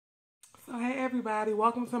So hey everybody,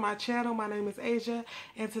 welcome to my channel. My name is Asia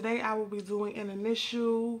and today I will be doing an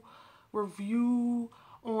initial review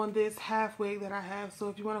on this half wig that I have. So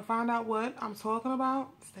if you want to find out what I'm talking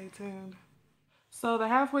about, stay tuned. So the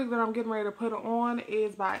half wig that I'm getting ready to put on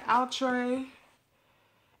is by Outre.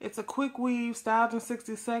 It's a quick weave styled in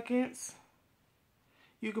 60 seconds.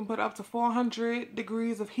 You can put up to 400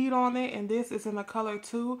 degrees of heat on it, and this is in the color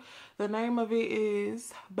 2. The name of it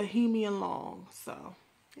is Bohemian Long. So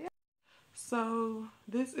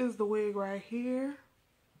this is the wig right here.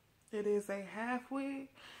 It is a half wig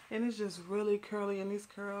and it's just really curly, and these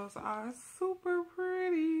curls are super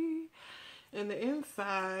pretty. And the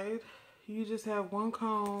inside, you just have one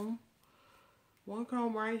comb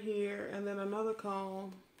right here, and then another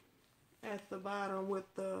comb at the bottom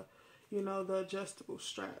with the, you know, the adjustable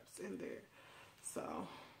straps in there. So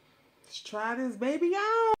let's try this baby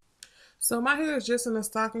on. So my hair is just in a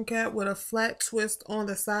stocking cap with a flat twist on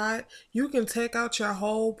the side. You can take out your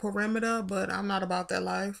whole perimeter, but I'm not about that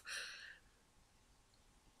life.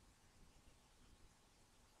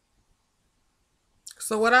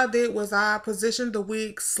 So what I did was I positioned the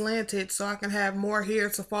wig slanted so I can have more hair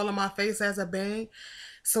to fall on my face as a bang,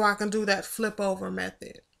 so I can do that flip over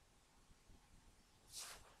method.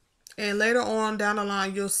 And later on down the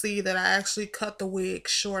line, you'll see that I actually cut the wig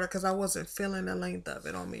shorter because I wasn't feeling the length of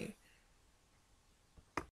it on me.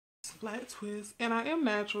 Flat twist, and I am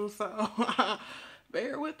natural, so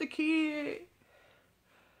bear with the kid.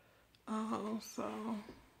 So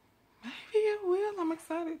maybe it will. I'm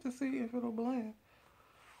excited to see if it'll blend.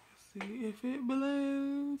 Let's see if it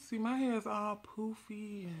blends. See, my hair is all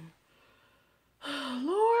poofy and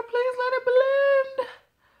Lord, please let it blend.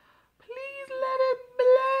 Please let it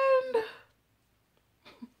blend.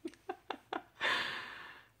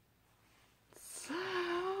 So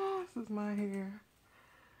this is my hair.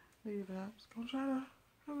 I'm just gonna try to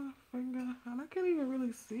have a finger, and I can't even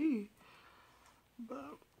really see,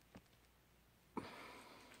 but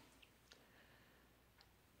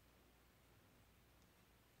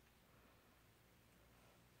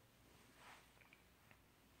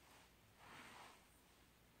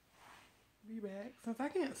be back. Since I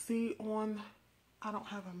can't see I don't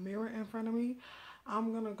have a mirror in front of me,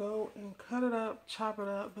 I'm gonna go and cut it up, chop it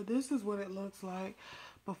up, but this is what it looks like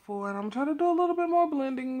before, and I'm trying to do a little bit more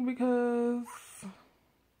blending because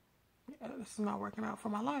this is not working out for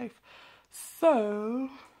my life. So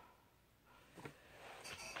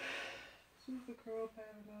choose the curl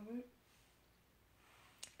pattern of it,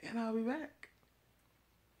 and I'll be back.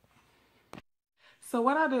 So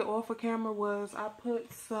what I did off of camera was I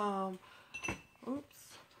put some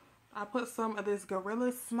of this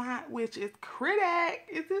Gorilla Snot, which is crack.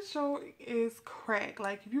 Is crack.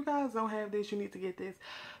 Like, if you guys don't have this, you need to get this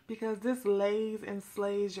because this lays and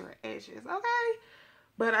slays your edges, okay?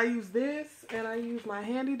 But I use this, and I use my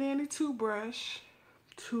handy dandy toothbrush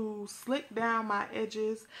to slick down my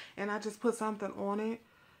edges, and I just put something on it.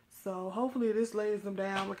 So hopefully this lays them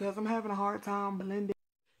down because I'm having a hard time blending.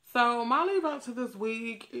 So my leave out to this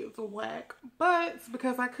wig is a whack, but it's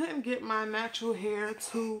because I couldn't get my natural hair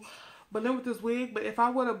to blend with this wig. But if I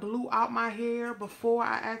would have blew out my hair before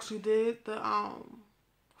I actually did the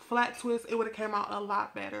flat twist, it would have came out a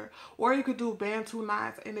lot better. Or you could do bantu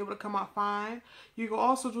knots and it would have come out fine. You can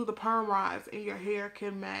also do the perm rods and your hair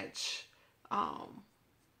can match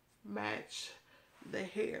the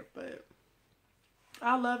hair. But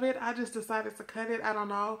I love it. I just decided to cut it. I don't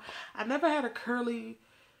know. I never had a curly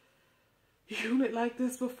unit like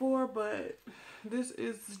this before, but this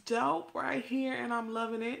is dope right here and I'm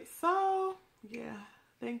loving it. So yeah,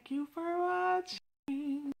 thank you for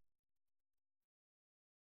watching.